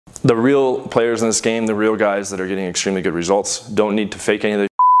The real players in this game, the real guys that are getting extremely good results, don't need to fake any of this.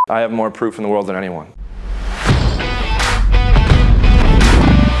 I have more proof in the world than anyone.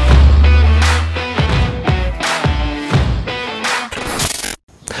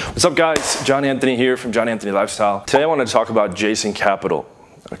 What's up guys, John Anthony here from John Anthony Lifestyle. Today I want to talk about Jason Capital.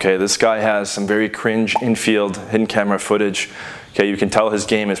 Okay, this guy has some very cringe infield hidden camera footage. Okay, you can tell his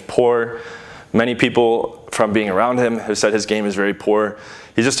game is poor. Many people from being around him have said his game is very poor.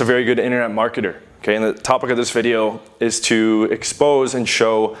 He's just a very good internet marketer. Okay, and the topic of this video is to expose and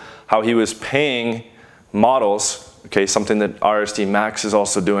show how he was paying models, okay, something that RSD Max is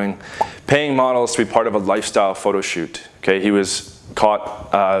also doing, paying models to be part of a lifestyle photo shoot. Okay, he was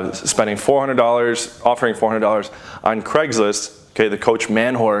caught spending $400, offering $400 on Craigslist. Okay, the coach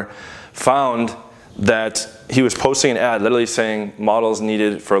Manhor found that he was posting an ad literally saying models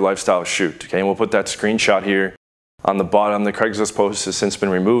needed for a lifestyle shoot. Okay, and we'll put that screenshot here on the bottom. The Craigslist post has since been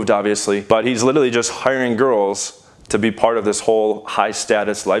removed, obviously, but he's literally just hiring girls to be part of this whole high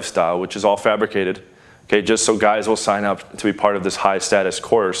status lifestyle, which is all fabricated. Okay, just so guys will sign up to be part of this high status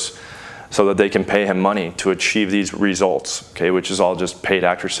course so that they can pay him money to achieve these results, okay, which is all just paid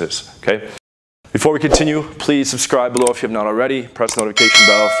actresses, okay? Before we continue, please subscribe below if you have not already. Press the notification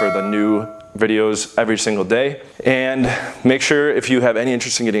bell for the new videos every single day. And make sure if you have any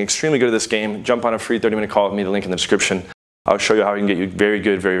interest in getting extremely good at this game, jump on a free 30-minute call with me, the link in the description. I'll show you how I can get you very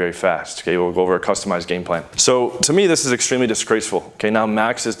good, very, very fast. Okay, we'll go over a customized game plan. So to me, this is extremely disgraceful. Okay, now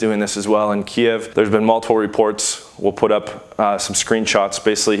Max is doing this as well in Kiev. There's been multiple reports. We'll put up some screenshots.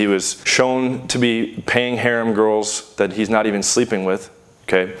 Basically, he was shown to be paying harem girls that he's not even sleeping with.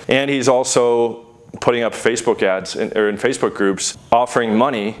 Okay, and he's also putting up Facebook ads in Facebook groups offering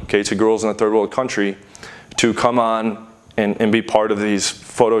money, okay, to girls in a third world country to come on and be part of these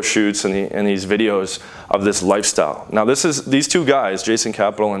photo shoots and these videos of this lifestyle. Now these two guys, Jason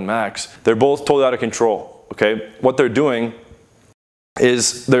Capital and Max, they're both totally out of control, okay? What they're doing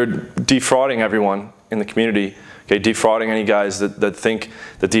is they're defrauding everyone in the community, okay? Defrauding any guys that think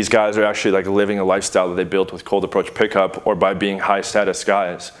that these guys are actually like living a lifestyle that they built with cold approach pickup or by being high status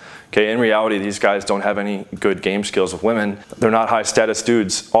guys. Okay, in reality, these guys don't have any good game skills with women. They're not high status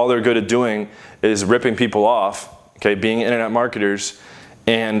dudes. All they're good at doing is ripping people off, okay, being internet marketers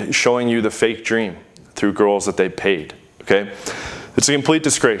and showing you the fake dream through girls that they paid, okay? It's a complete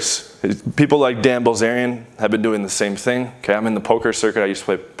disgrace. People like Dan Bilzerian have been doing the same thing. Okay, I'm in the poker circuit. I used to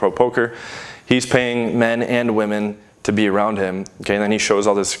play pro poker. He's paying men and women to be around him, okay, and then he shows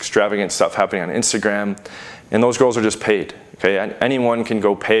all this extravagant stuff happening on Instagram, and those girls are just paid. Okay, anyone can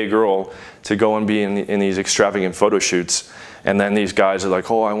go pay a girl to go and be in these extravagant photo shoots, and then these guys are like,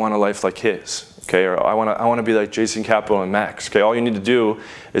 oh, I want a life like his. Okay, or I want to be like Jason Capital and Max. Okay, all you need to do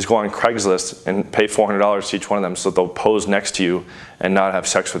is go on Craigslist and pay $400 to each one of them so they'll pose next to you and not have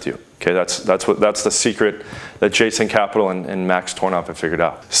sex with you. Okay, that's the secret that Jason Capital and Max Tornoff have figured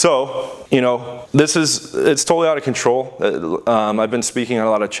out. So, you know, it's totally out of control. I've been speaking on a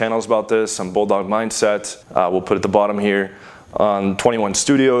lot of channels about this, on Bulldog Mindset. We'll put at the bottom here on 21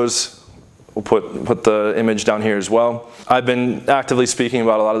 Studios. We'll put the image down here as well. I've been actively speaking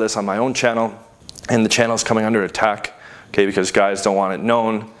about a lot of this on my own channel, and the channel's coming under attack, okay, because guys don't want it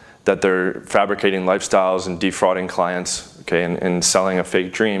known that they're fabricating lifestyles and defrauding clients, okay, and selling a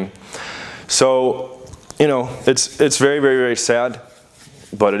fake dream. So, you know, it's very, very, very sad,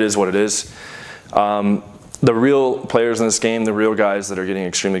 but it is what it is. The real players in this game, the real guys that are getting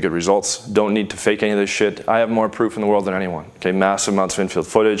extremely good results, don't need to fake any of this shit. I have more proof in the world than anyone. Okay, massive amounts of infield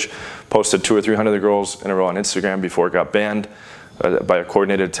footage, posted 200 or 300 girls in a row on Instagram before it got banned by a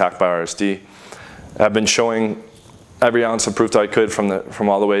coordinated attack by RSD. I've been showing every ounce of proof that I could from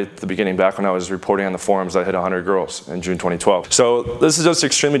all the way at the beginning, back when I was reporting on the forums. I hit 100 girls in June 2012. So this is just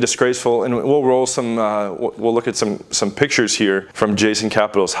extremely disgraceful, and we'll roll some, we'll look at some pictures here from Jason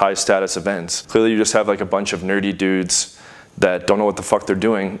Capital's high status events. Clearly you just have like a bunch of nerdy dudes that don't know what the fuck they're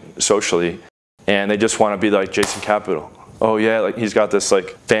doing socially, and they just want to be like Jason Capital. Oh yeah, like he's got this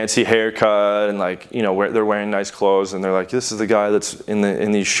like fancy haircut and like, you know, they're wearing nice clothes, and they're like, this is the guy that's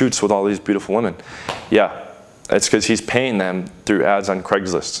in these shoots with all these beautiful women. Yeah. It's because he's paying them through ads on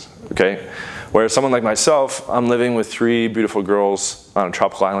Craigslist, okay? Whereas someone like myself, I'm living with 3 beautiful girls on a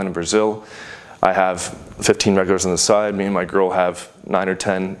tropical island in Brazil. I have 15 regulars on the side. Me and my girl have 9 or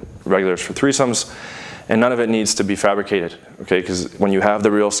 10 regulars for threesomes, and none of it needs to be fabricated, okay? Because when you have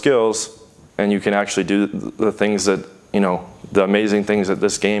the real skills and you can actually do the things that, you know, the amazing things that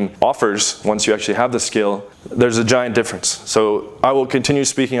this game offers, once you actually have the skill, there's a giant difference. So I will continue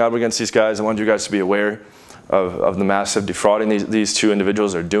speaking out against these guys. I want you guys to be aware of the massive defrauding these two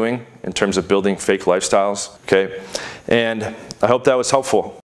individuals are doing in terms of building fake lifestyles, okay? And I hope that was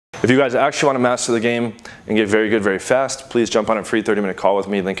helpful. If you guys actually want to master the game and get very good very fast, please jump on a free 30-minute call with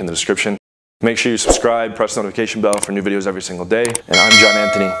me, link in the description. Make sure you subscribe, press the notification bell for new videos every single day. And I'm John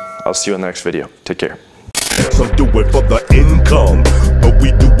Anthony. I'll see you in the next video. Take care. Some do it for the income, but we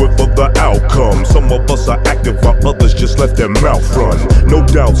do it for the outcome. Some of us are active while others just let their mouth run. No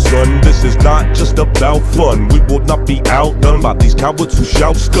doubt, son, this is not just about fun. We will not be outdone by these cowards who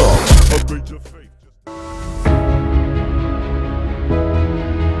shout scum.